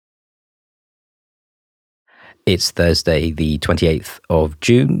It's Thursday, the 28th of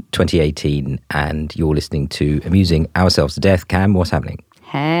June, 2018, and you're listening to Amusing Ourselves to Death. Cam, what's happening?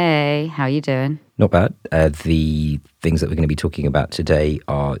 Hey, how you doing? Not bad. The things that we're going to be talking about today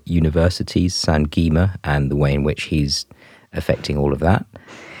are universities, Sam Gyimah, and the way in which he's affecting all of that.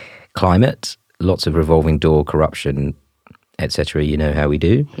 Climate, lots of revolving door corruption, etc. You know how we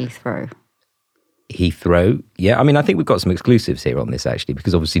do. Heathrow. Yeah, I mean, I think we've got some exclusives here on this, actually,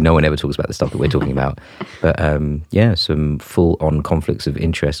 because obviously no one ever talks about the stuff that we're talking about. But yeah, some full-on conflicts of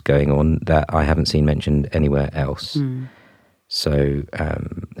interest going on that I haven't seen mentioned anywhere else. So,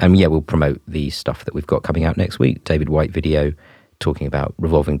 and yeah, we'll promote the stuff that we've got coming out next week. David White video talking about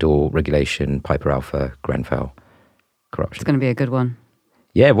revolving door regulation, Piper Alpha, Grenfell, corruption. It's going to be a good one.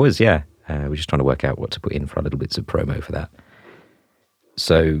 Yeah, it was, yeah. We're just trying to work out what to put in for our little bits of promo for that.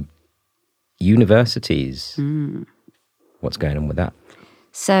 So, universities, what's going on with that?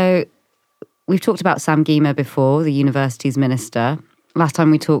 So, we've talked about Sam Gyimah before, the universities minister. Last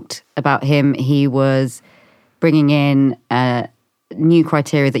time we talked about him, he was bringing in new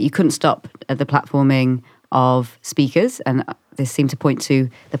criteria that you couldn't stop at the platforming of speakers, and this seemed to point to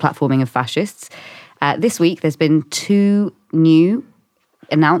the platforming of fascists. This week, there's been two new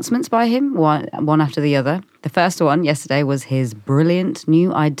announcements by him, one after the other. The first one yesterday was his brilliant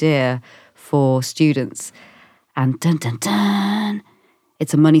new idea for students. And dun, dun, dun,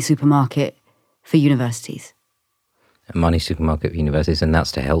 it's a money supermarket for universities. A money supermarket for universities, and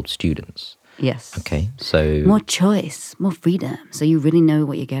that's to help students. Yes. Okay, so... more choice, more freedom, so you really know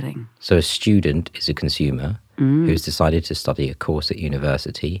what you're getting. So a student is a consumer who's decided to study a course at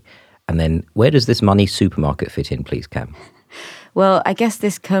university. And then where does this money supermarket fit in, please, Cam? Well, I guess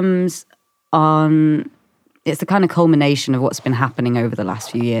this comes on... It's the kind of culmination of what's been happening over the last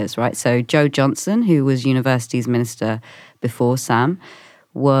few years, right? So Joe Johnson, who was universities minister before Sam,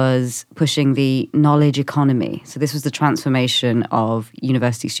 was pushing the knowledge economy. So this was the transformation of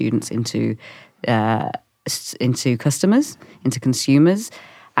university students into customers, into consumers.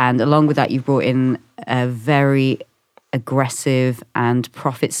 And along with that, you've brought in a very aggressive and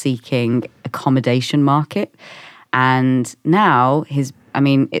profit-seeking accommodation market. And now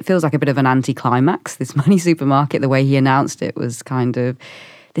it feels like a bit of an anticlimax, this money supermarket. The way he announced it was kind of,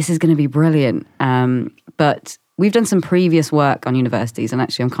 this is going to be brilliant. But we've done some previous work on universities, and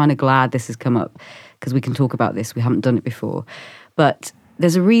actually I'm kind of glad this has come up because we can talk about this. We haven't done it before. But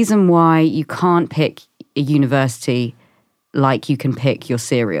there's a reason why you can't pick a university like you can pick your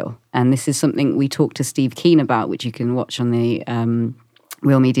cereal. And this is something we talked to Steve Keen about, which you can watch on the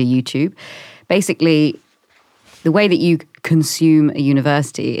Real Media YouTube. Basically, the way that you consume a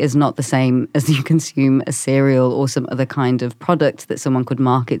university is not the same as you consume a cereal or some other kind of product that someone could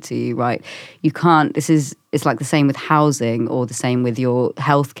market to you, right? You can't, it's like the same with housing or the same with your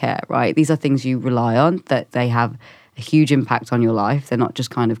healthcare, right? These are things you rely on, that they have a huge impact on your life. They're not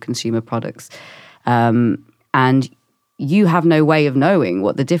just kind of consumer products. And you have no way of knowing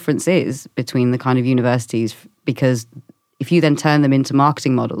what the difference is between the kind of universities, because if you then turn them into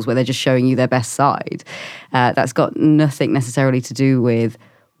marketing models where they're just showing you their best side, that's got nothing necessarily to do with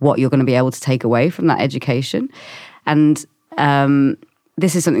what you're going to be able to take away from that education. And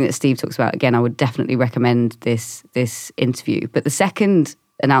this is something that Steve talks about. Again, I would definitely recommend this interview. But the second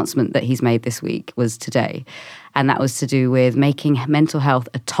announcement that he's made this week was today, and that was to do with making mental health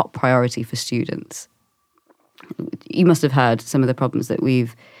a top priority for students. You must have heard some of the problems that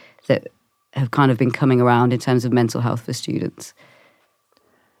have kind of been coming around in terms of mental health for students.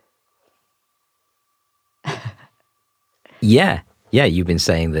 Yeah, you've been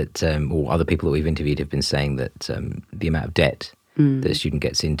saying that, or other people that we've interviewed have been saying that the amount of debt that a student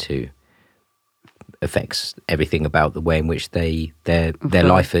gets into affects everything about the way in which their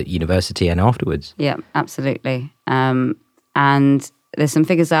life at university and afterwards. Yeah, absolutely. And there's some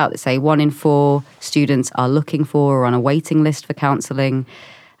figures out that say 1 in 4 students are looking for or on a waiting list for counselling.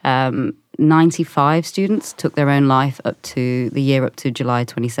 95 students took their own life up to July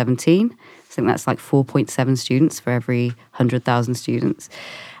 2017. I think that's like 4.7 students for every 100,000 students.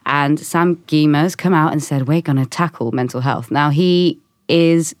 And Sam Gyimah has come out and said, we're going to tackle mental health. Now, he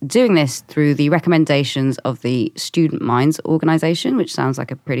is doing this through the recommendations of the Student Minds organisation, which sounds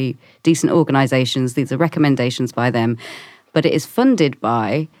like a pretty decent organisation. These are recommendations by them. But it is funded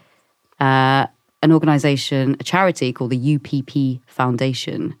by an organisation, a charity called the UPP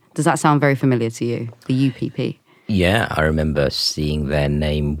Foundation. Does that sound very familiar to you, the UPP? Yeah, I remember seeing their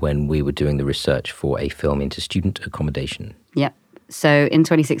name when we were doing the research for a film into student accommodation. Yeah. So in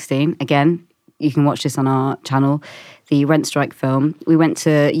 2016, again, you can watch this on our channel, the rent strike film. We went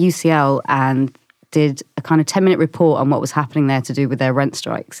to UCL and did a kind of 10-minute report on what was happening there to do with their rent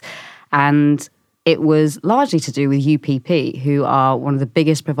strikes. And it was largely to do with UPP, who are one of the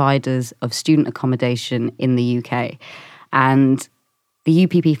biggest providers of student accommodation in the UK. And the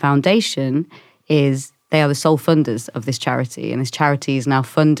UPP Foundation they are the sole funders of this charity. And this charity is now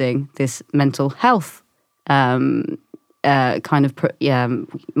funding this mental health mental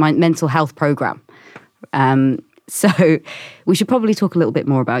health program. So we should probably talk a little bit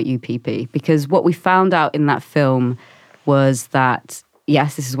more about UPP, because what we found out in that film was that,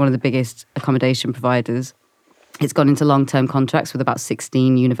 yes, this is one of the biggest accommodation providers. It's gone into long-term contracts with about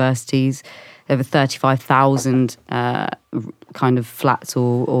 16 universities, over 35,000 kind of flats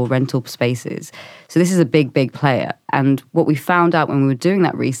or rental spaces. So this is a big, big player. And what we found out when we were doing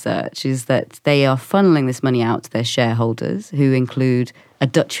that research is that they are funneling this money out to their shareholders, who include a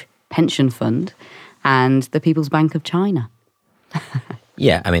Dutch pension fund and the People's Bank of China.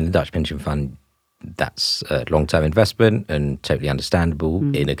 Yeah, I mean, the Dutch pension fund, that's a long-term investment and totally understandable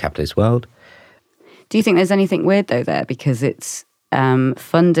in a capitalist world. Do you think there's anything weird, though, there? Because it's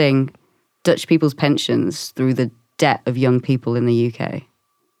funding Dutch people's pensions through the debt of young people in the UK.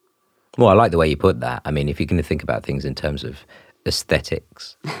 Well, I like the way you put that. I mean, if you're going to think about things in terms of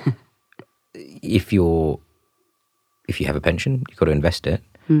aesthetics, if you have a pension, you've got to invest it.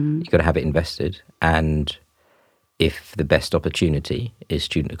 You've got to have it invested. And if the best opportunity is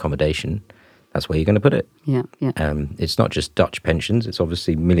student accommodation, that's where you're going to put it. Yeah. It's not just Dutch pensions. It's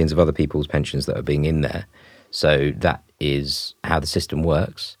obviously millions of other people's pensions that are being in there. So that is how the system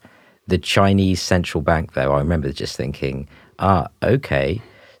works. The Chinese central bank, though, I remember just thinking, okay.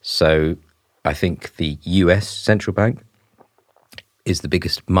 So I think the US central bank is the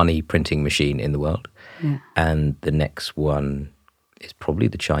biggest money printing machine in the world. Yeah. And the next one is probably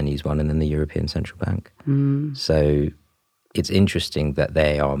the Chinese one, and then the European Central Bank. So it's interesting that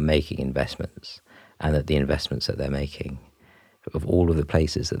they are making investments, and that the investments that they're making, of all of the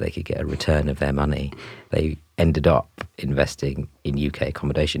places that they could get a return of their money, they ended up investing in UK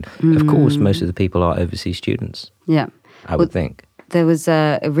accommodation. Of course, most of the people are overseas students. Yeah. I would think. There was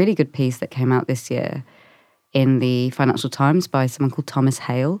a really good piece that came out this year in the Financial Times by someone called Thomas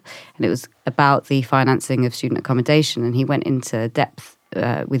Hale, and it was about the financing of student accommodation, and he went into depth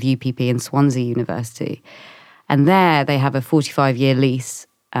with UPP and Swansea University. And there they have a 45-year lease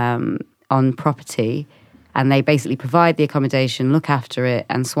on property, and they basically provide the accommodation, look after it,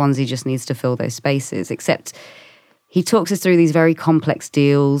 and Swansea just needs to fill those spaces. Except he talks us through these very complex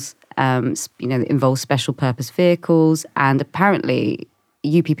deals, that involve special purpose vehicles, and apparently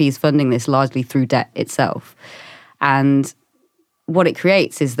UPP is funding this largely through debt itself. And what it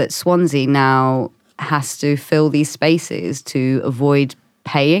creates is that Swansea now has to fill these spaces to avoid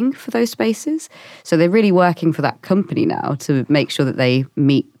paying for those spaces. So they're really working for that company now to make sure that they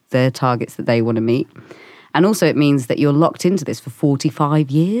meet the targets that they want to meet. And also it means that you're locked into this for 45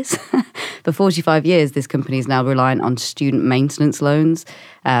 years. For 45 years, this company is now reliant on student maintenance loans.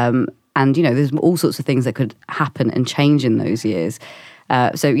 And, there's all sorts of things that could happen and change in those years.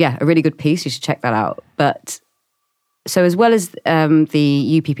 So, a really good piece. You should check that out. But so as well as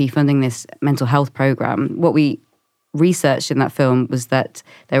the UPP funding this mental health program, what we researched in that film was that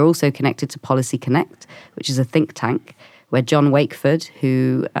they're also connected to Policy Connect, which is a think tank where John Wakeford,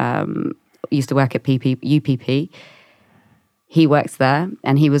 who used to work at UPP, he works there.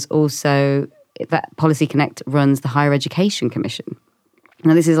 And he was also, that Policy Connect runs the Higher Education Commission.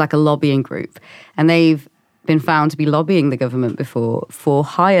 Now, this is like a lobbying group. And they've been found to be lobbying the government before for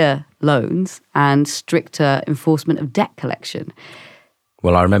higher loans and stricter enforcement of debt collection.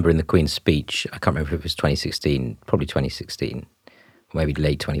 Well, I remember in the Queen's speech, I can't remember if it was 2016, probably 2016, maybe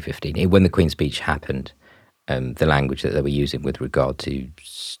late 2015, when the Queen's speech happened, the language that they were using with regard to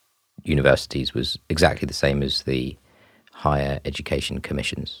universities was exactly the same as the higher education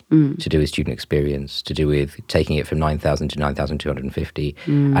commissions, to do with student experience, to do with taking it from 9,000 to 9,250.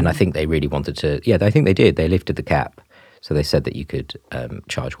 And I think they really wanted to, I think they did. They lifted the cap. So they said that you could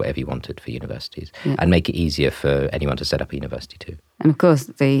charge whatever you wanted for universities and make it easier for anyone to set up a university too. And of course,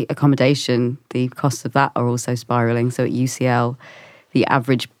 the accommodation, the costs of that are also spiralling. So at UCL, the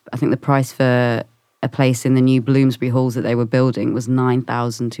average, I think the price for a place in the new Bloomsbury halls that they were building was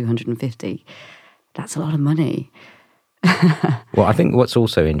 9,250. That's a lot of money. Well, I think what's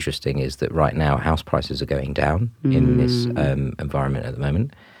also interesting is that right now house prices are going down in this environment at the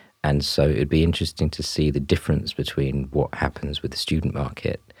moment. And so it'd be interesting to see the difference between what happens with the student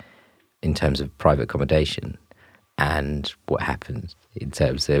market in terms of private accommodation and what happens in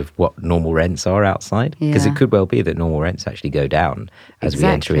terms of what normal rents are outside. Because it could well be that normal rents actually go down as we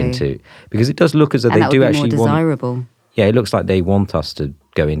enter into... Because it does look as though they do actually more desirable. Yeah, it looks like they want us to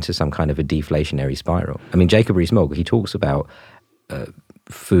go into some kind of a deflationary spiral. I mean, Jacob Rees-Mogg, he talks about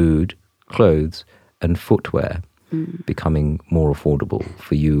food, clothes, and footwear becoming more affordable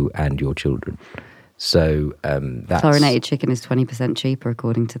for you and your children. So that's... Chlorinated chicken is 20% cheaper,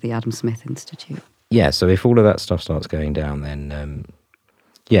 according to the Adam Smith Institute. Yeah, so if all of that stuff starts going down, then...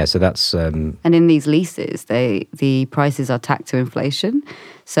 so that's... And in these leases, the prices are tacked to inflation.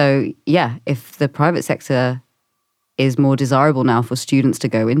 So, yeah, if the private sector is more desirable now for students to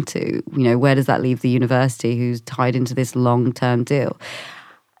go into, where does that leave the university who's tied into this long-term deal?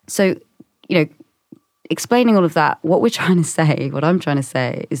 So, explaining all of that, what I'm trying to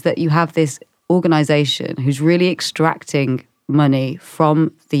say is that you have this organisation who's really extracting money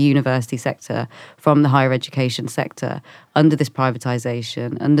from the university sector, from the higher education sector, under this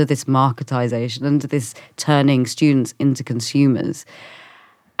privatisation, under this marketisation, under this turning students into consumers.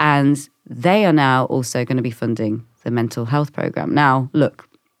 And they are now also going to be funding the mental health programme. Now, look,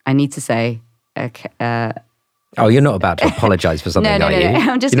 I need to say... you're not about to apologise for something, no, are you?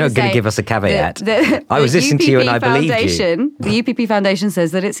 I'm just You're not going to give us a caveat. I was listening to you and I believed you. The UPP Foundation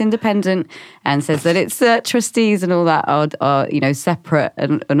says that it's independent and says that its trustees and all that are separate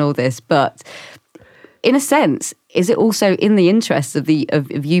and all this. But in a sense, is it also in the interests of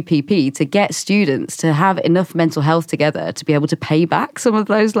UPP to get students to have enough mental health together to be able to pay back some of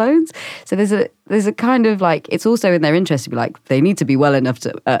those loans? So there's a kind of like, it's also in their interest to be like, they need to be well enough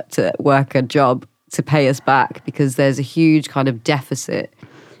to work a job to pay us back, because there's a huge kind of deficit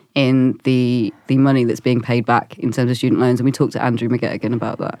in the money that's being paid back in terms of student loans. And we talked to Andrew McGettigan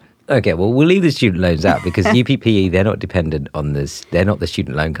about that. Okay, well, we'll leave the student loans out because UPPE, they're not dependent on this. They're not the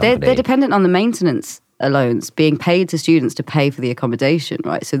student loan company. They're dependent on the maintenance loans being paid to students to pay for the accommodation,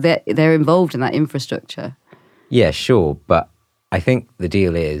 right? So they're involved in that infrastructure. Yeah, sure. But I think the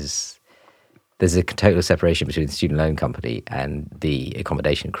deal is there's a total separation between the student loan company and the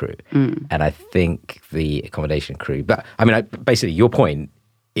accommodation crew. And I think the accommodation crew... But, I mean, basically, your point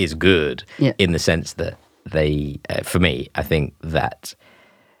is good in the sense that they... for me, I think that...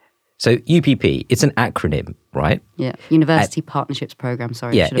 So UPP, it's an acronym, right? Yeah, University Partnerships Programme,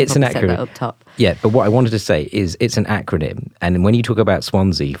 sorry. Yeah, I should have it's an said acronym. that up top. Yeah, but what I wanted to say is it's an acronym. And when you talk about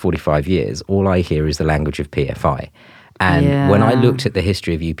Swansea, 45 years, all I hear is the language of PFI. And when I looked at the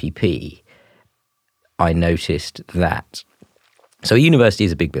history of UPP... I noticed that. So a university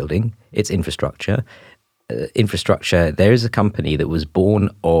is a big building. It's infrastructure. There is a company that was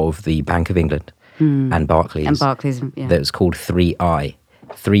born of the Bank of England and Barclays. And Barclays, yeah. That was called 3i.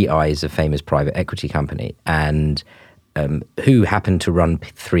 3i is a famous private equity company. And who happened to run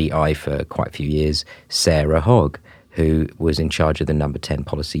 3i for quite a few years? Sarah Hogg, who was in charge of the number 10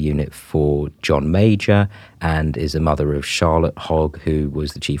 policy unit for John Major and is a mother of Charlotte Hogg, who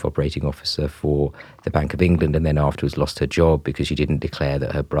was the chief operating officer for the Bank of England and then afterwards lost her job because she didn't declare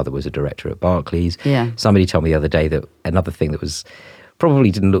that her brother was a director at Barclays. Yeah. Somebody told me the other day that another thing that was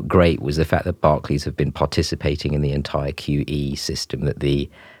probably didn't look great was the fact that Barclays have been participating in the entire QE system that the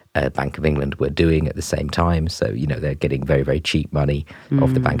Bank of England were doing at the same time. So, they're getting very, very cheap money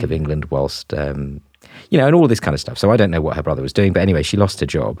off the Bank of England whilst... and all this kind of stuff. So I don't know what her brother was doing. But anyway, she lost her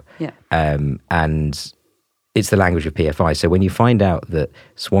job. Yeah. And it's the language of PFI. So when you find out that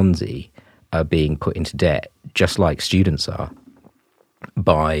Swansea are being put into debt, just like students are,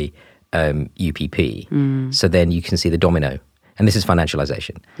 by UPP, so then you can see the domino. And this is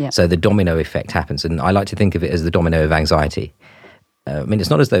financialization. Yeah. So the domino effect happens. And I like to think of it as the domino of anxiety. It's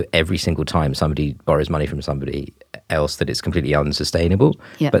not as though every single time somebody borrows money from somebody else that it's completely unsustainable.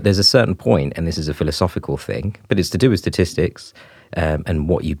 Yeah. But there's a certain point, and this is a philosophical thing, but it's to do with statistics and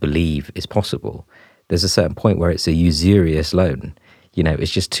what you believe is possible. There's a certain point where it's a usurious loan.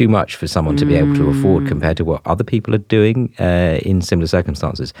 It's just too much for someone to be able to afford compared to what other people are doing in similar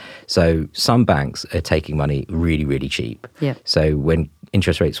circumstances. So some banks are taking money really, really cheap. Yeah. So when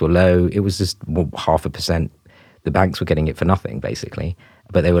interest rates were low, it was just 0.5%. The banks were getting it for nothing, basically,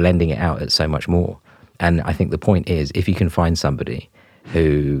 but they were lending it out at so much more. And I think the point is, if you can find somebody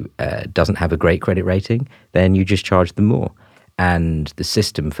who doesn't have a great credit rating, then you just charge them more. And the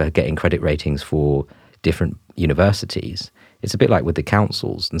system for getting credit ratings for different universities, it's a bit like with the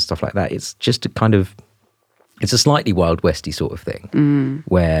councils and stuff like that. It's just it's a slightly Wild Westy sort of thing,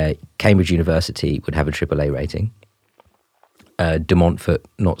 where Cambridge University would have a AAA rating, De Montfort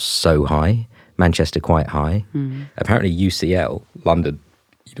not so high, Manchester quite high. Apparently UCL, London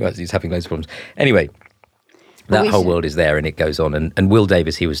University, is having loads of problems. Anyway, that whole world is there and it goes on. And Will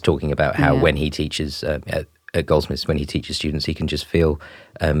Davis, he was talking about how when he teaches at Goldsmiths, when he teaches students, he can just feel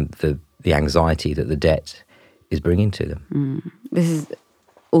the anxiety that the debt is bringing to them. This is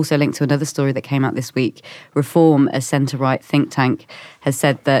also linked to another story that came out this week. Reform, a centre-right think tank, has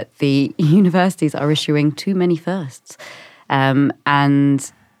said that the universities are issuing too many firsts.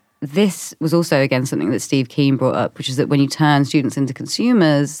 And this was also, again, something that Steve Keen brought up, which is that when you turn students into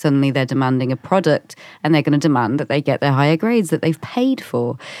consumers, suddenly they're demanding a product and they're going to demand that they get their higher grades that they've paid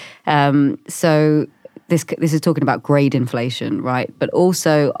for. So this is talking about grade inflation, right? But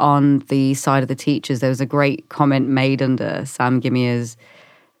also on the side of the teachers, there was a great comment made under Sam Gimia's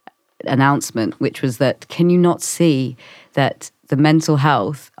announcement, which was that, can you not see that the mental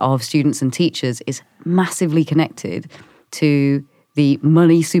health of students and teachers is massively connected to the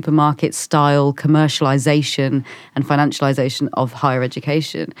money supermarket style commercialization and financialization of higher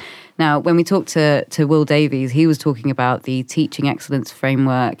education? Now, when we talked to Will Davies, he was talking about the teaching excellence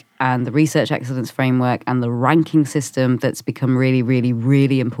framework and the research excellence framework and the ranking system that's become really, really,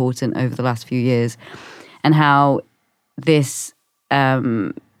 really important over the last few years, and how this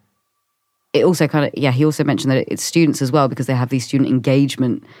it also he also mentioned that it's students as well, because they have these student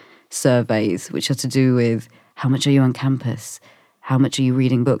engagement surveys, which are to do with how much are you on campus, how much are you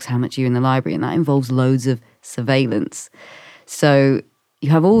reading books, how much are you in the library, and that involves loads of surveillance. So you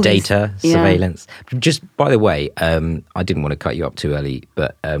have all data, surveillance. Just by the way, I didn't want to cut you up too early,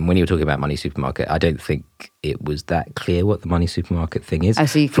 but when you were talking about Money Supermarket, I don't think it was that clear what the Money Supermarket thing is. Oh,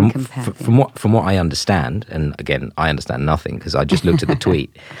 so you can compare. From what I understand, and again, I understand nothing because I just looked at the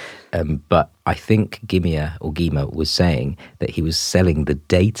tweet. But I think Gima was saying that he was selling the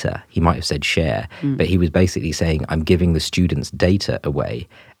data. He might have said share, but he was basically saying, I'm giving the students data away.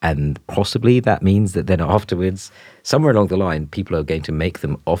 And possibly that means that then afterwards, somewhere along the line, people are going to make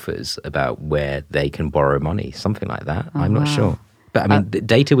them offers about where they can borrow money, something like that. I'm not sure. But I mean,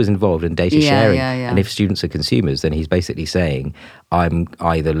 data was involved in data sharing. And if students are consumers, then he's basically saying, I'm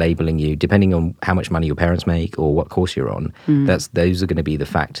either labeling you, depending on how much money your parents make or what course you're on, those are going to be the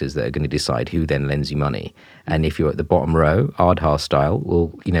factors that are going to decide who then lends you money. And if you're at the bottom row, Ardha style,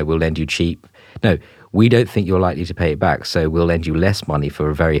 we'll lend you cheap. No, we don't think you're likely to pay it back, so we'll lend you less money for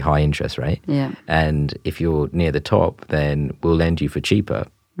a very high interest rate. Yeah. And if you're near the top, then we'll lend you for cheaper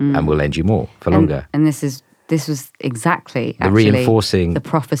and we'll lend you more for longer. And this was exactly the reinforcing the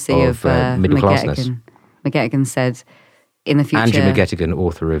prophecy of middle classness. McGettigan said in the future. Andrew McGettigan,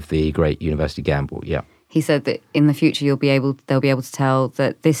 author of the great University Gamble. Yeah, he said that in the future they'll be able to tell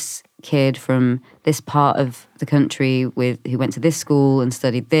that this kid from this part of the country who went to this school and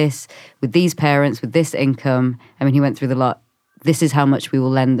studied this with these parents with this income. I mean, he went through the lot. This is how much we will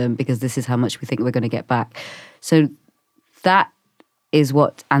lend them because this is how much we think we're going to get back. So that is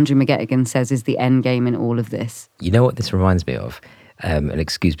what Andrew McGettigan says is the end game in all of this. You know what this reminds me of? And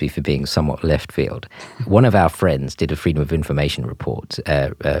excuse me for being somewhat left field. One of our friends did a Freedom of Information report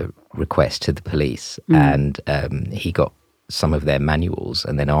request to the police, and he got some of their manuals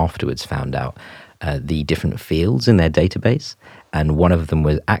and then afterwards found out the different fields in their database, and one of them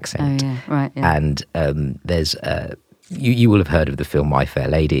was accent. Oh, yeah. Right, yeah. And there's... you will have heard of the film My Fair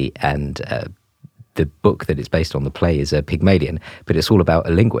Lady, and the book that it's based on, the play, is Pygmalion, but it's all about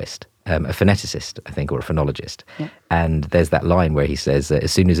a linguist, a phoneticist, I think, or a phonologist. Yeah. And there's that line where he says that as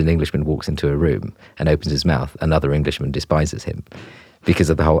soon as an Englishman walks into a room and opens his mouth, another Englishman despises him because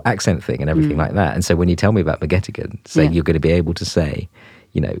of the whole accent thing and everything like that. And so when you tell me about McGettigan saying you're going to be able to say,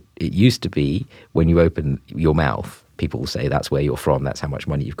 it used to be when you open your mouth, people will say that's where you're from, that's how much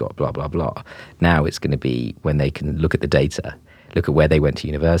money you've got, blah, blah, blah. Now it's going to be when they can look at the data, look at where they went to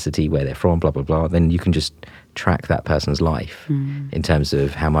university, where they're from, blah, blah, blah. Then you can just track that person's life in terms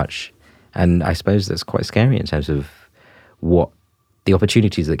of how much. And I suppose that's quite scary in terms of what the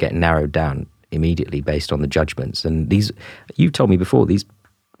opportunities that get narrowed down immediately based on the judgments. And these, you told me before, these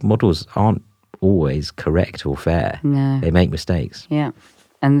models aren't always correct or fair. No. They make mistakes. Yeah.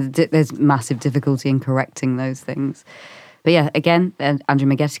 And there's massive difficulty in correcting those things. But yeah, again, Andrew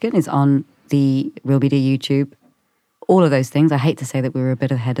McGettigan is on the Real BD YouTube. All of those things. I hate to say that we were a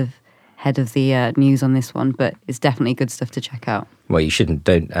bit ahead of the news on this one, but it's definitely good stuff to check out. Well, you shouldn't.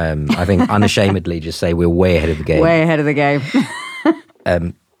 Don't. I think unashamedly just say we're way ahead of the game. Way ahead of the game.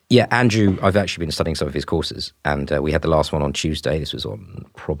 Yeah, Andrew, I've actually been studying some of his courses, and we had the last one on Tuesday. This was on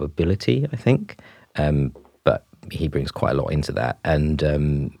probability, I think. But he brings quite a lot into that.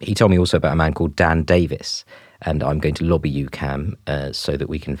 And he told me also about a man called Dan Davis. And I'm going to lobby you, Cam, so that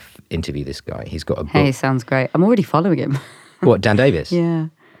we can interview this guy. He's got a book. Hey, sounds great. I'm already following him. What, Dan Davis? Yeah.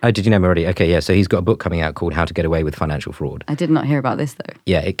 Oh, did you know him already? Okay, yeah. So he's got a book coming out called How to Get Away with Financial Fraud. I did not hear about this, though.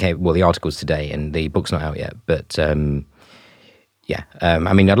 Yeah, it came. Well, the article's today, and the book's not out yet. But yeah,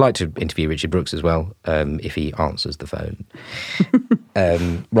 I mean, I'd like to interview Richard Brooks as well, if he answers the phone.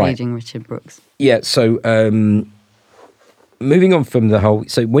 Right. Paging Richard Brooks. Yeah. So moving on from the whole.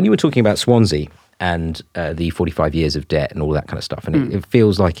 So when you were talking about Swansea. and the 45 years of debt and all that kind of stuff. And it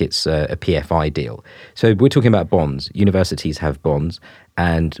feels like it's a PFI deal. So we're talking about bonds. Universities have bonds.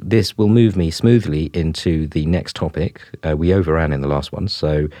 And this will move me smoothly into the next topic. We overran in the last one.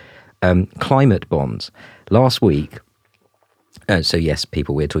 So climate bonds. Last week, so yes,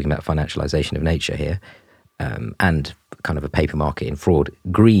 people, we're talking about financialization of nature here, and kind of a paper market in fraud.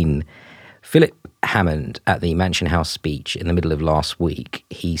 Green. Philip Hammond at the Mansion House speech in the middle of last week,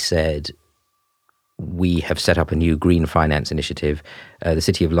 he said, we have set up a new green finance initiative. The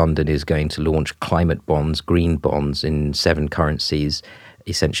City of London is going to launch climate bonds, green bonds in 7 currencies,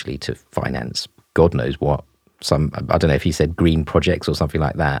 essentially to finance God knows what. I don't know if he said green projects or something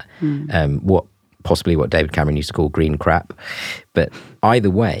like that. Possibly what David Cameron used to call green crap. But either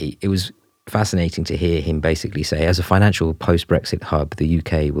way, it was fascinating to hear him basically say, as a financial post-Brexit hub, the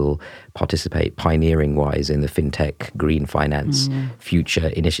UK will participate pioneering-wise in the fintech green finance future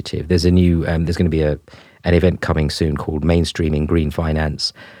initiative. There's a new, there's going to be an event coming soon called Mainstreaming Green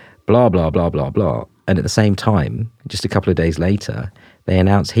Finance, blah, blah, blah, blah, blah. And at the same time, just a couple of days later, they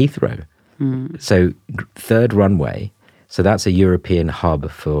announced Heathrow. So third runway. So that's a European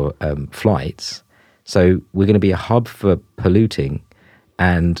hub for flights. So we're going to be a hub for polluting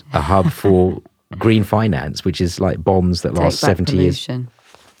and a hub for green finance, which is like bonds that last 70 years.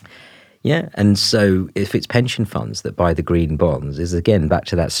 Yeah, and so if it's pension funds that buy the green bonds, is again back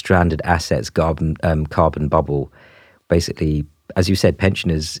to that stranded assets carbon bubble. Basically, as you said,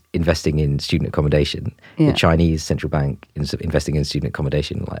 pensioners investing in student accommodation, the Chinese central bank investing in student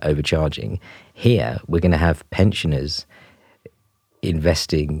accommodation, like overcharging. Here, we're going to have pensioners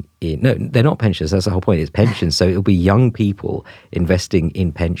investing in, no, they're not pensions, that's the whole point, it's pensions. So it'll be young people investing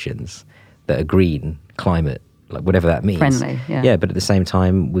in pensions that are green, climate, like whatever that means. Friendly, yeah. But at the same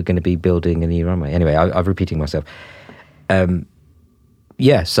time, we're going to be building a new runway. Anyway, I'm repeating myself. So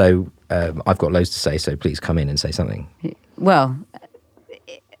I've got loads to say, so please come in and say something. Well,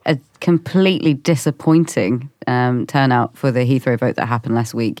 a completely disappointing turnout for the Heathrow vote that happened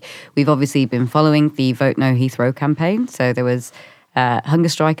last week. We've obviously been following the Vote No Heathrow campaign. So there was hunger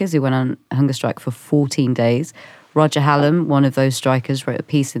strikers who went on hunger strike for 14 days. Roger Hallam, one of those strikers, wrote a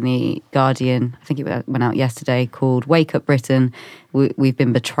piece in The Guardian, I think it went out yesterday, called Wake Up Britain, We've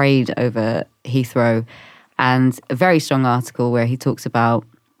Been Betrayed Over Heathrow. And a very strong article where he talks about,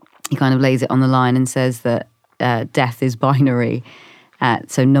 he kind of lays it on the line and says that death is binary.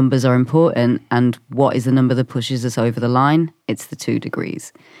 So numbers are important. And what is the number that pushes us over the line? It's the 2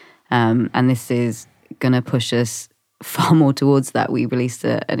 degrees. And this is going to push us far more towards that. We released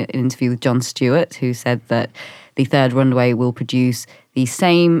an interview with Jon Stewart, who said that the third runway will produce the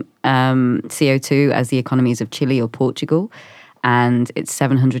same CO2 as the economies of Chile or Portugal, and it's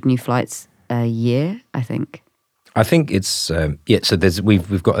 700 new flights a year, I think. I think it's So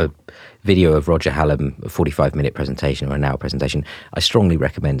we've got a video of Roger Hallam, a 45-minute presentation or an hour presentation. I strongly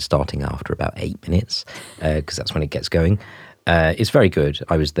recommend starting after about 8 minutes because that's when it gets going. It's very good.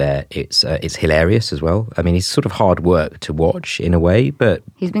 I was there. It's hilarious as well. I mean, it's sort of hard work to watch in a way, but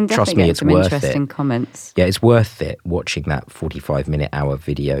he's been trust me, it's some worth interesting it. Comments. Yeah, it's worth it watching that 45-minute hour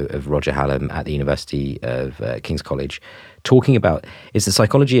video of Roger Hallam at the University of King's College talking about it's the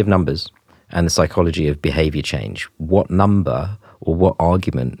psychology of numbers and the psychology of behavior change. What number or what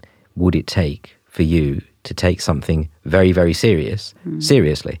argument would it take for you to take something very, very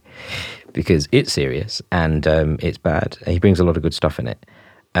seriously? Because it's serious and it's bad. He brings a lot of good stuff in it.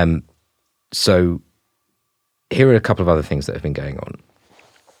 So here are a couple of other things that have been going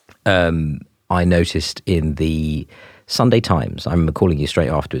on. I noticed in the Sunday Times, I remember calling you straight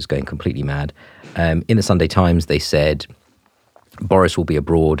afterwards, going completely mad. In the Sunday Times, they said Boris will be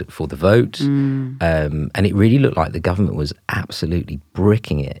abroad for the vote. And it really looked like the government was absolutely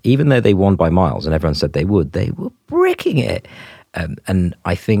bricking it. Even though they won by miles and everyone said they were bricking it. And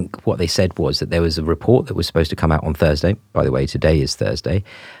I think what they said was that there was a report that was supposed to come out on Thursday. By the way, today is Thursday.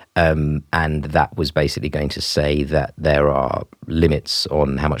 And that was basically going to say that there are limits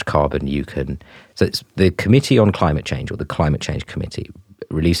on how much carbon you can... So it's the Committee on Climate Change, or the Climate Change Committee,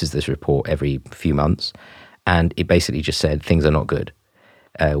 releases this report every few months. And it basically just said things are not good.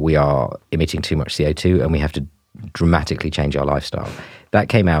 We are emitting too much CO2 and we have to dramatically change our lifestyle. That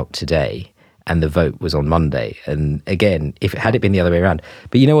came out today. And the vote was on Monday. And again, had it been the other way around.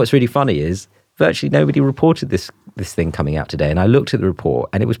 But you know what's really funny is virtually nobody reported this thing coming out today. And I looked at the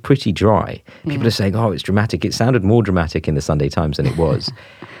report and it was pretty dry. People are saying, oh, it's dramatic. It sounded more dramatic in the Sunday Times than it was.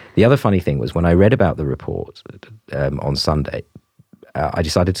 The other funny thing was when I read about the report on Sunday, I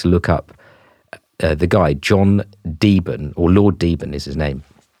decided to look up the guy, John Deben, or Lord Deben is his name.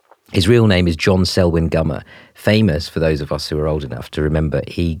 His real name is John Selwyn Gummer, famous for those of us who are old enough to remember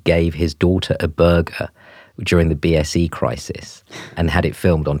he gave his daughter a burger during the BSE crisis and had it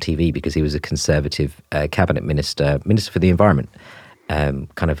filmed on TV because he was a Conservative cabinet minister for the environment, and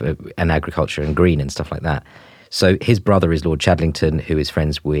agriculture and green and stuff like that. So his brother is Lord Chadlington, who is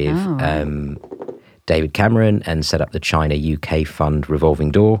friends with David Cameron and set up the China UK Fund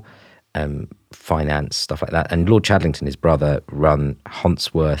Revolving Door, finance, stuff like that. And Lord Chadlington, his brother, run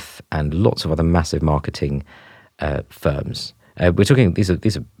Huntsworth and lots of other massive marketing firms. We're talking, these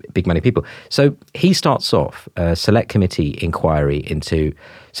are big money people. So he starts off a select committee inquiry into,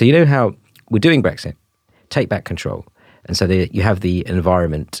 so you know how we're doing Brexit, take back control. And so you have the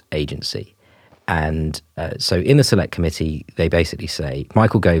Environment Agency. And so in the select committee, they basically say,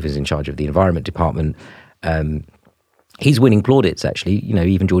 Michael Gove is in charge of the Environment Department. He's winning plaudits, actually. You know,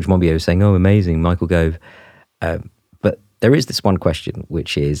 even George Monbiot is saying, oh, amazing, Michael Gove. But there is this one question,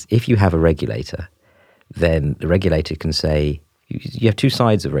 which is, if you have a regulator, then the regulator can say, you have two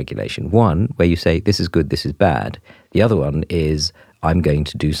sides of regulation. One, where you say, this is good, this is bad. The other one is, I'm going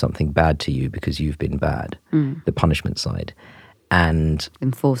to do something bad to you because you've been bad. The punishment side. And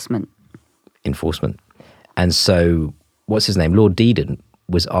enforcement. And so, what's his name? Lord Deedon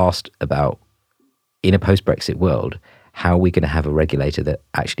was asked about, in a post-Brexit world, how are we going to have a regulator that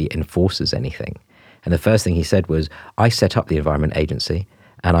actually enforces anything? And the first thing he said was, I set up the Environment Agency,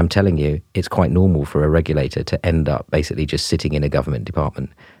 and I'm telling you, it's quite normal for a regulator to end up basically just sitting in a government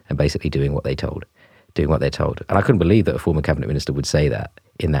department and basically doing what they're told. And I couldn't believe that a former cabinet minister would say that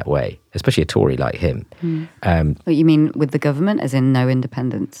in that way, especially a Tory like him. What you mean with the government, as in no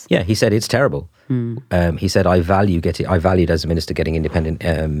independence? Yeah, he said it's terrible. He said, I valued as a minister getting independent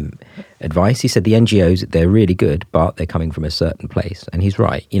advice. He said the NGOs, they're really good, but they're coming from a certain place. And he's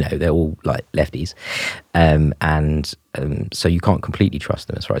right. You know, they're all like lefties. So you can't completely trust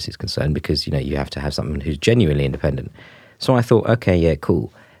them as far as he's concerned, because, you know, you have to have someone who's genuinely independent. So I thought, okay, yeah,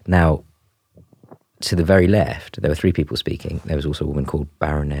 cool. Now, to the very left, there were three people speaking. There was also a woman called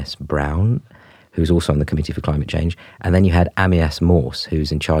Baroness Brown, who's also on the Committee for Climate Change. And then you had Amyas Morse,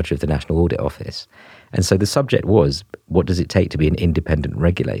 who's in charge of the National Audit Office. And so the subject was, what does it take to be an independent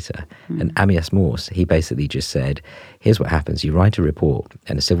regulator? And Amyas Morse, he basically just said, here's what happens. You write a report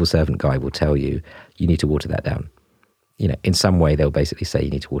and a civil servant guy will tell you, you need to water that down. You know, in some way, they'll basically say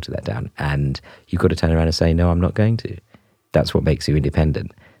you need to water that down. And you've got to turn around and say, no, I'm not going to. That's what makes you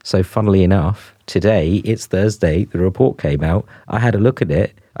independent. So funnily enough, today, it's Thursday, the report came out. I had a look at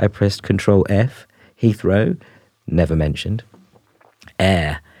it. I pressed Control F, Heathrow, never mentioned.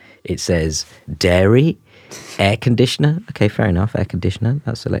 Air, it says dairy, air conditioner. Okay, fair enough, air conditioner,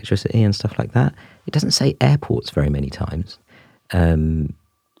 that's electricity and stuff like that. It doesn't say airports very many times. Wow.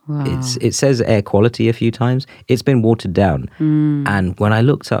 It says air quality a few times. It's been watered down. And when I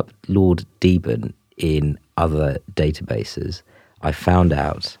looked up Lord Deedon in other databases, I found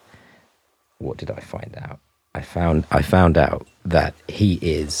out, what did I find out? I found out that he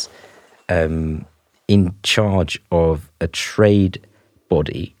is in charge of a trade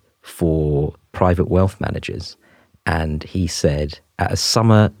body for private wealth managers. And he said at a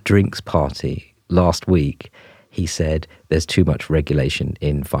summer drinks party last week, he said, there's too much regulation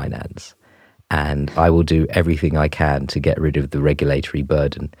in finance. And I will do everything I can to get rid of the regulatory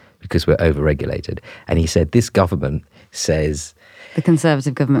burden because we're over-regulated. And he said, this government says... The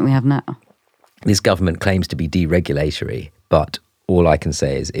Conservative government we have now. This government claims to be deregulatory, but all I can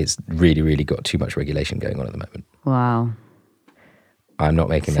say is it's really, really got too much regulation going on at the moment. Wow. I'm not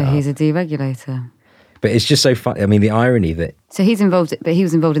making that up. So he's a deregulator. But it's just so funny. I mean, the irony that... So he was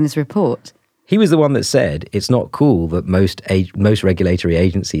involved in this report. He was the one that said it's not cool that most regulatory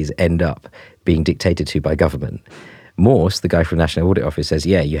agencies end up being dictated to by government. Morse, the guy from the National Audit Office, says,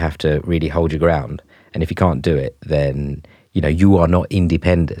 yeah, you have to really hold your ground. And if you can't do it, then, you know, you are not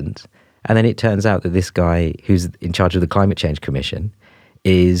independent. And then it turns out that this guy who's in charge of the Climate Change Commission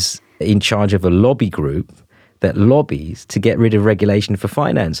is in charge of a lobby group that lobbies to get rid of regulation for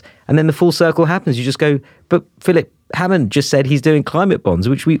finance. And then the full circle happens. You just go, but Philip Hammond just said he's doing climate bonds,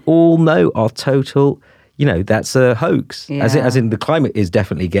 which we all know are total, you know, that's a hoax. Yeah. As in the climate is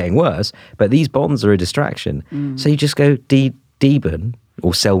definitely getting worse, but these bonds are a distraction. So you just go, Deedon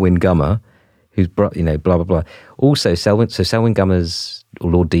or Selwyn Gummer, who's, you know, blah, blah, blah. Also, Selwyn Gummer's,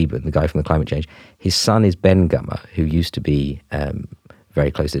 or Lord Deedon, the guy from the climate change, his son is Ben Gummer, who used to be very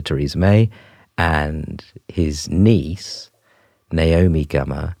close to Theresa May, and his niece, Naomi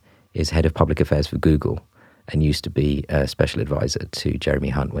Gummer, is head of public affairs for Google and used to be a special advisor to Jeremy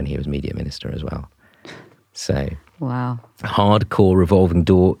Hunt when he was media minister as well. So, wow, hardcore revolving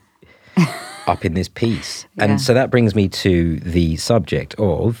door. up in this piece. Yeah. And so that brings me to the subject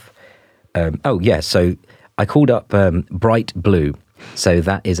of, so I called up Bright Blue. So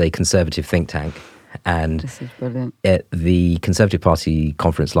that is a conservative think tank. And This is brilliant. at the Conservative Party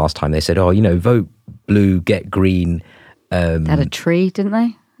conference last time, they said, vote blue, get green. They had a tree, didn't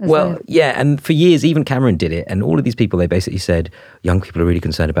they? Yeah, and for years, even Cameron did it. And all of these people, they basically said, young people are really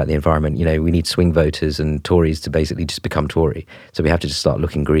concerned about the environment. We need swing voters and Tories to basically just become Tory. So we have to just start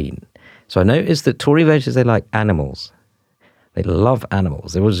looking green. So I noticed that Tory voters, they like animals. They love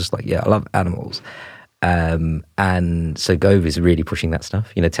animals. They were just like, I love animals. And so Gove is really pushing that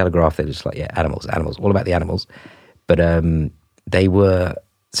stuff. Telegraph, they're just like, animals, all about the animals. But they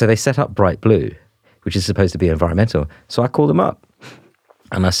set up Bright Blue, which is supposed to be environmental. So I called them up.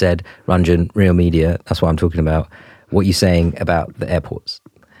 And I said, Ranjan, Real Media, that's what I'm talking about. What are you saying about the airports?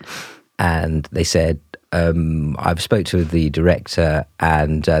 And they said, I've spoke to the director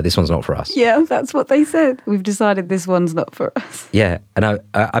and this one's not for us. Yeah, that's what they said. We've decided this one's not for us. Yeah. And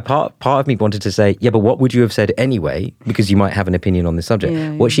I part of me wanted to say, but what would you have said anyway? Because you might have an opinion on this subject.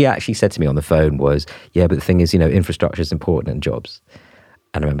 Yeah, what she actually said to me on the phone was, but the thing is, infrastructure is important and jobs.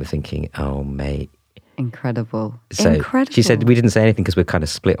 And I remember thinking, oh, mate. Incredible. So Incredible. She said, we didn't say anything because we're kind of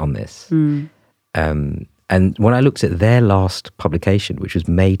split on this. And when I looked at their last publication, which was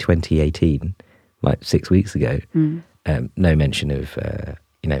May 2018, like 6 weeks ago, no mention of,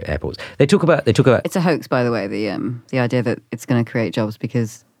 airports. They talk about. It's a hoax, by the way, the idea that it's going to create jobs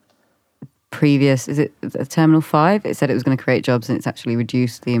because is it Terminal 5? It said it was going to create jobs and it's actually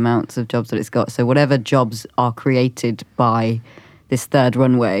reduced the amounts of jobs that it's got. So whatever jobs are created by this third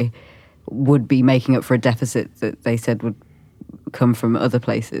runway would be making up for a deficit that they said would come from other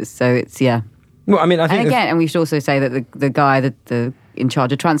places. So it's, Well, I mean, I think... And we should also say that the guy that in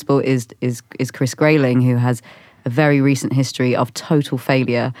charge of transport is Chris Grayling, who has a very recent history of total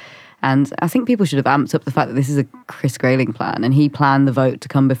failure. And I think people should have amped up the fact that this is a Chris Grayling plan, and he planned the vote to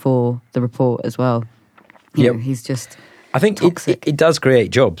come before the report as well. You know, he's just I think toxic. it does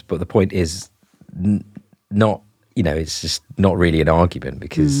create jobs, but the point is not, it's just not really an argument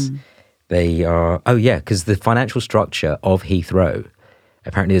because... They are, because the financial structure of Heathrow,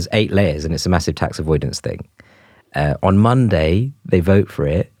 apparently there's 8 layers and it's a massive tax avoidance thing. On Monday, they vote for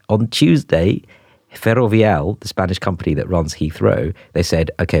it. On Tuesday, Ferrovial, the Spanish company that runs Heathrow, they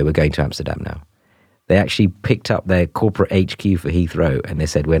said, okay, we're going to Amsterdam now. They actually picked up their corporate HQ for Heathrow and they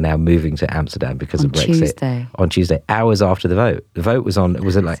said, we're now moving to Amsterdam because of Brexit. On Tuesday, hours after the vote. The vote was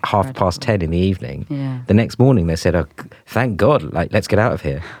at like 10:30 in the evening. Yeah. The next morning, they said, thank God, let's get out of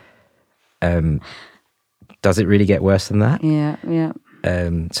here. Does it really get worse than that? Yeah.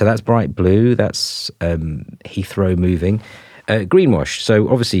 So that's Bright Blue. That's Heathrow moving. Greenwash. So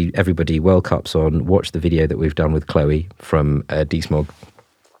obviously everybody, World Cup's on. Watch the video that we've done with Chloe from DSmog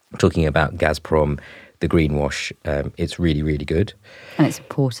talking about Gazprom, the greenwash. It's really, really good. And it's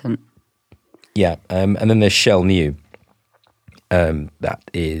important. Yeah. And then there's Shell New. That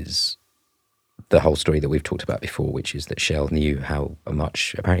is... the whole story that we've talked about before, which is that Shell knew how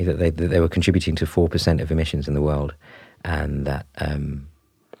much, apparently, that they were contributing to 4% of emissions in the world and that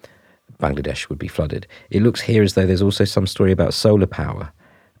Bangladesh would be flooded. It looks here as though there's also some story about solar power.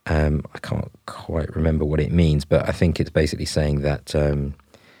 I can't quite remember what it means, but I think it's basically saying that,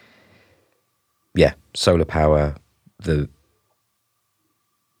 solar power, the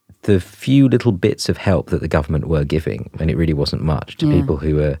few little bits of help that the government were giving, and it really wasn't much, to people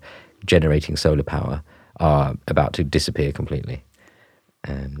who were generating solar power are about to disappear completely.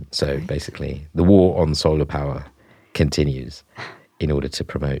 So basically, the war on solar power continues in order to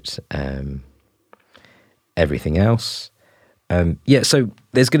promote everything else. So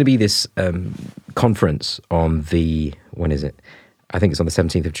there's going to be this conference on when is it? I think it's on the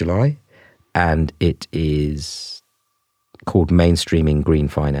 17th of July, and it is called Mainstreaming Green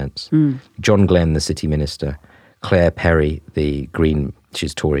Finance. John Glenn, the City Minister, Claire Perry, the Green...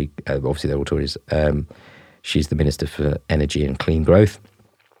 she's Tory, obviously they're all Tories. She's the Minister for Energy and Clean Growth.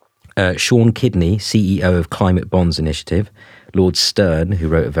 Sean Kidney, CEO of Climate Bonds Initiative. Lord Stern, who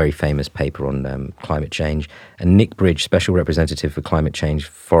wrote a very famous paper on climate change. And Nick Bridge, Special Representative for Climate Change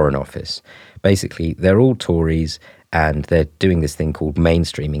Foreign Office. Basically, they're all Tories and they're doing this thing called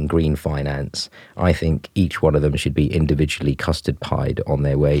mainstreaming green finance. I think each one of them should be individually custard pied on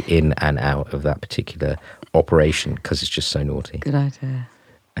their way in and out of that particular operation because it's just so naughty. Good idea.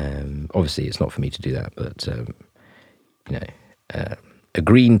 Obviously, it's not for me to do that, but a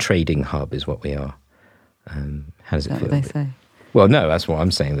green trading hub is what we are. How does it feel? What they say? Well, no, that's what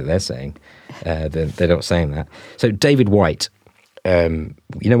I'm saying that they're saying. They're not saying that. So David White,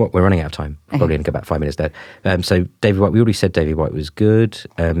 you know what? We're running out of time. Probably only got about 5 minutes there. So David White, we already said David White was good,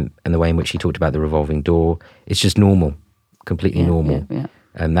 and the way in which he talked about the revolving door, it's just normal, completely normal. Yeah.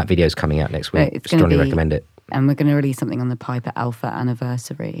 That video is coming out next week. It's Strongly recommend it. And we're going to release something on the Piper Alpha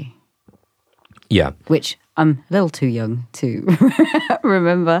anniversary. Yeah. Which I'm a little too young to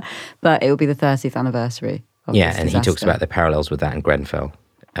remember, but it will be the 30th anniversary of Yeah, this and disaster. he talks about the parallels with that and Grenfell.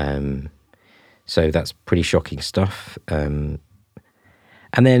 So that's pretty shocking stuff. And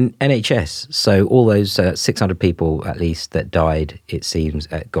then NHS. So all those 600 people at least that died, it seems,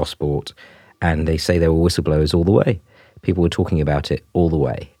 at Gosport. And they say they were whistleblowers all the way. People were talking about it all the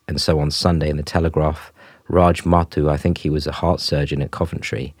way. And so on Sunday in the Telegraph, Raj Mathu, I think he was a heart surgeon at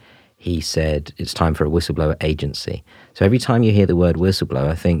Coventry, he said it's time for a whistleblower agency. So every time you hear the word whistleblower,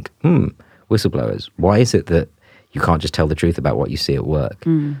 I think, whistleblowers. Why is it that you can't just tell the truth about what you see at work?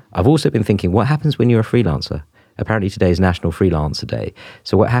 I've also been thinking, what happens when you're a freelancer? Apparently today is National Freelancer Day.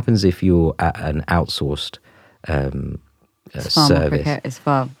 So what happens if you're at an outsourced service? It's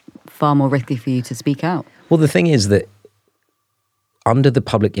far more risky for you to speak out. Well, the thing is that under the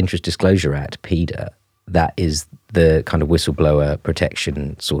Public Interest Disclosure Act, PIDA, that is the kind of whistleblower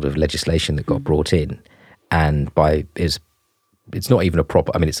protection sort of legislation that got brought in. And it's not even a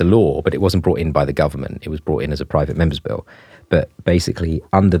proper, I mean, it's a law, but it wasn't brought in by the government. It was brought in as a private member's bill. But basically,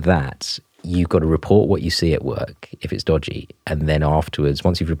 under that, you've got to report what you see at work if it's dodgy. And then afterwards,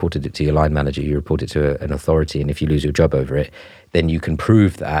 once you've reported it to your line manager, you report it to an authority. And if you lose your job over it, then you can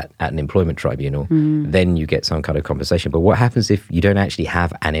prove that at an employment tribunal. Then you get some kind of compensation. But what happens if you don't actually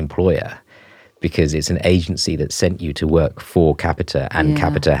have an employer? Because it's an agency that sent you to work for Capita, and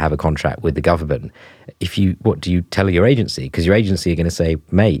Capita have a contract with the government. What do you tell your agency? Because your agency are going to say,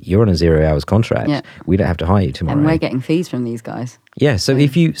 mate, you're on a 0 hours contract. Yeah. We don't have to hire you tomorrow. And we're getting fees from these guys. Yeah. So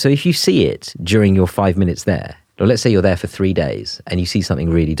if you see it during your 5 minutes there, or let's say you're there for 3 days and you see something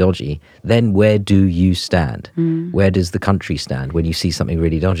really dodgy, then where do you stand? Where does the country stand when you see something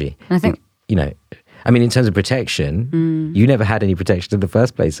really dodgy? And I think, I mean, in terms of protection, you never had any protection in the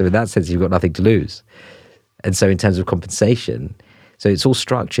first place. So in that sense, you've got nothing to lose. And so in terms of compensation, so it's all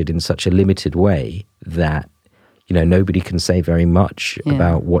structured in such a limited way that, nobody can say very much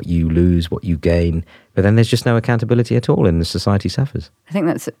about what you lose, what you gain. But then there's just no accountability at all, and the society suffers. I think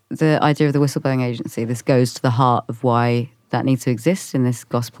that's the idea of the whistleblowing agency. This goes to the heart of why that needs to exist in this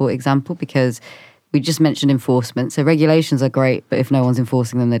Gosport example, because we just mentioned enforcement. So regulations are great, but if no one's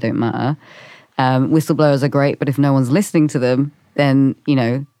enforcing them, they don't matter. Whistleblowers are great, but if no one's listening to them, then,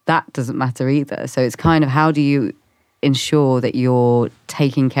 that doesn't matter either. So it's kind of, how do you ensure that you're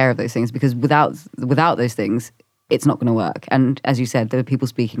taking care of those things? Because without those things, it's not going to work. And as you said, there were people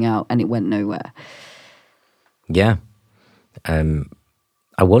speaking out and it went nowhere. Yeah.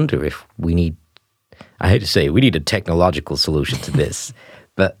 I wonder if we need a technological solution to this.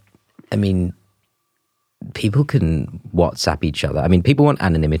 But, I mean, people can WhatsApp each other. I mean, people want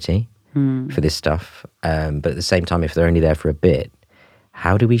anonymity for this stuff. But at the same time, if they're only there for a bit,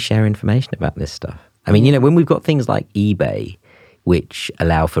 how do we share information about this stuff? I mean, when we've got things like eBay, which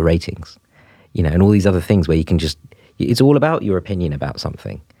allow for ratings, and all these other things where you can it's all about your opinion about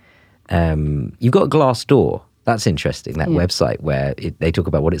something. You've got Glassdoor. That's interesting, that website where they talk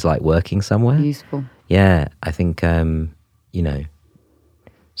about what it's like working somewhere. Useful. Yeah, I think,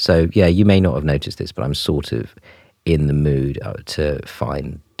 So, yeah, you may not have noticed this, but I'm sort of in the mood to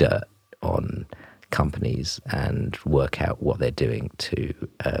find dirt on companies and work out what they're doing to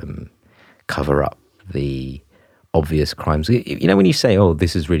cover up the obvious crimes. When you say, oh,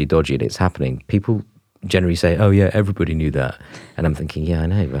 this is really dodgy and it's happening, people generally say, oh, yeah, everybody knew that. And I'm thinking, yeah, I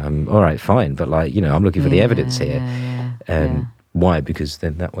know, but I'm all right, fine. But, I'm looking for the evidence here. Why? Because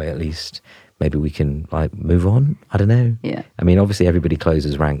then that way at least maybe we can, move on. I don't know. Yeah. I mean, obviously everybody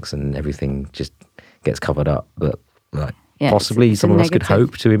closes ranks and everything just gets covered up. But, possibly someone else could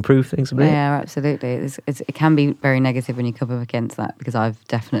hope to improve things a bit. Yeah, absolutely. It can be very negative when you come up against that, because I've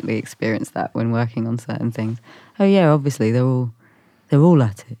definitely experienced that when working on certain things. Oh yeah, obviously they're all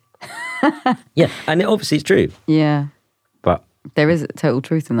at it. Yeah, and obviously it's true. Yeah, but there is total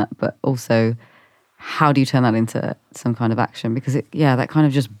truth in that. But also, how do you turn that into some kind of action? Because that kind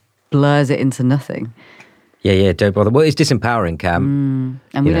of just blurs it into nothing. Yeah, don't bother. Well, it's disempowering, Cam.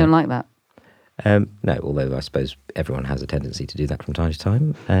 And we don't like that. No, although I suppose everyone has a tendency to do that from time to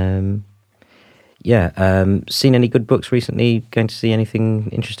time. Seen any good books recently? Going to see anything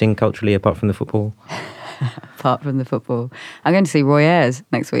interesting culturally apart from the football? Apart from the football, I'm going to see Roy Ayers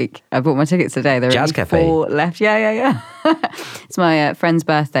next week. I bought my tickets today. There are Jazz only Cafe. 4 left. Yeah. It's my friend's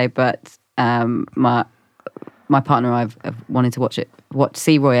birthday, but my partner and I have wanted to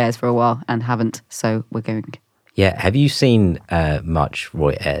see Roy Ayers for a while and haven't, so we're going. Yeah. Have you seen much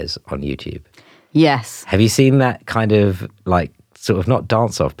Roy Ayers on YouTube? Yes. Have you seen that kind of like sort of not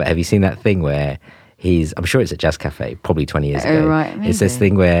dance off, but have you seen that thing where I'm sure it's at Jazz Cafe, probably 20 years ago. Right, it's this maybe.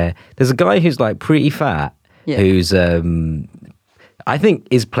 thing where there's a guy who's like pretty fat, who's I think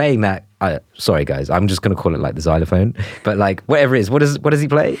is playing that. Sorry guys, I'm just going to call it like the xylophone, but like whatever it is, what does he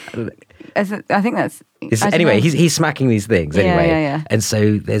play? I think that's. Anyway, he's smacking these things anyway, Yeah. and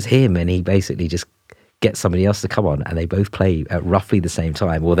so there's him, and he basically just gets somebody else to come on, and they both play at roughly the same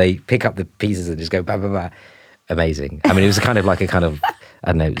time, or they pick up the pieces and just go ba ba ba. Amazing. I mean, it was kind of like I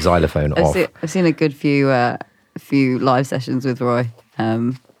don't know, xylophone off. I've seen a good few live sessions with Roy.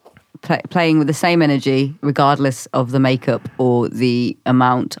 Playing with the same energy, regardless of the makeup or the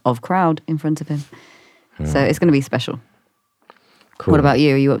amount of crowd in front of him. So it's going to be special. Cool. What about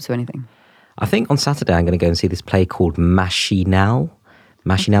you? Are you up to anything? I think on Saturday I'm going to go and see this play called Machinal.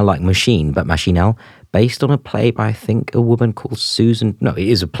 Machinal, like machine, but Machinal, based on a play by, I think, a woman called Susan. No, it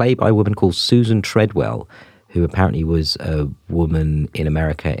is a play by a woman called Susan Treadwell, who apparently was a woman in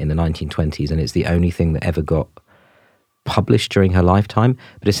America in the 1920s, and it's the only thing that ever got published during her lifetime.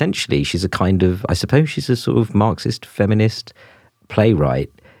 But essentially, she's a kind of, I suppose she's a sort of Marxist feminist playwright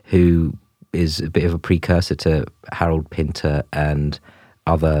who is a bit of a precursor to Harold Pinter and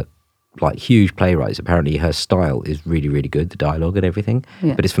other like huge playwrights. Apparently her style is really, really good, the dialogue and everything,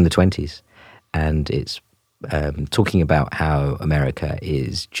 but it's from the 20s. And it's talking about how America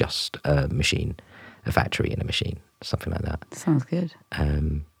is just a machine, a factory in a machine, something like that. Sounds good.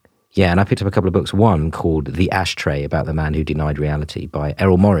 Yeah, and I picked up a couple of books. One called The Ashtray, about the man who denied reality, by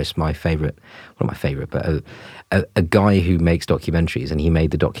Errol Morris, my favourite, well, not my favourite, but a guy who makes documentaries, and he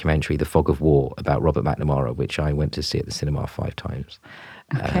made the documentary The Fog of War about Robert McNamara, which I went to see at the cinema 5 times.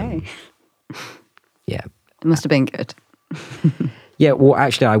 Okay. Yeah. It must have been good. Yeah, well,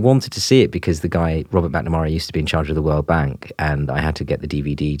 actually, I wanted to see it because the guy, Robert McNamara, used to be in charge of the World Bank, and I had to get the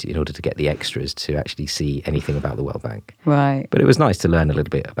DVD in order to get the extras to actually see anything about the World Bank. Right. But it was nice to learn a little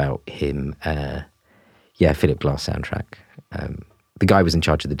bit about him. Philip Glass soundtrack. The guy was in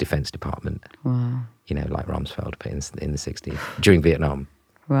charge of the Defense Department. Wow. You know, like Rumsfeld, but in the 60s, during Vietnam.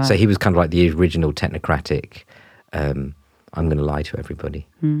 Right. So he was kind of like the original technocratic, I'm going to lie to everybody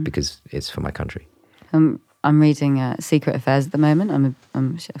because it's for my country. I'm reading Secret Affairs at the moment.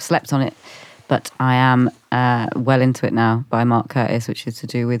 I've slept on it, but I am well into it now, by Mark Curtis, which is to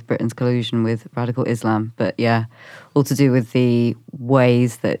do with Britain's collusion with radical Islam. But yeah, all to do with the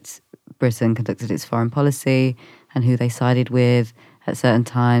ways that Britain conducted its foreign policy and who they sided with at certain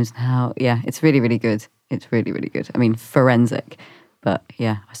times and how, it's really, really good. It's really, really good. I mean, forensic, but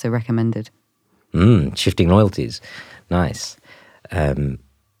yeah, so recommended. Shifting loyalties. Nice.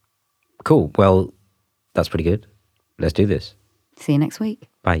 Cool. Well, that's pretty good. Let's do this. See you next week.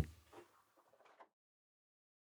 Bye.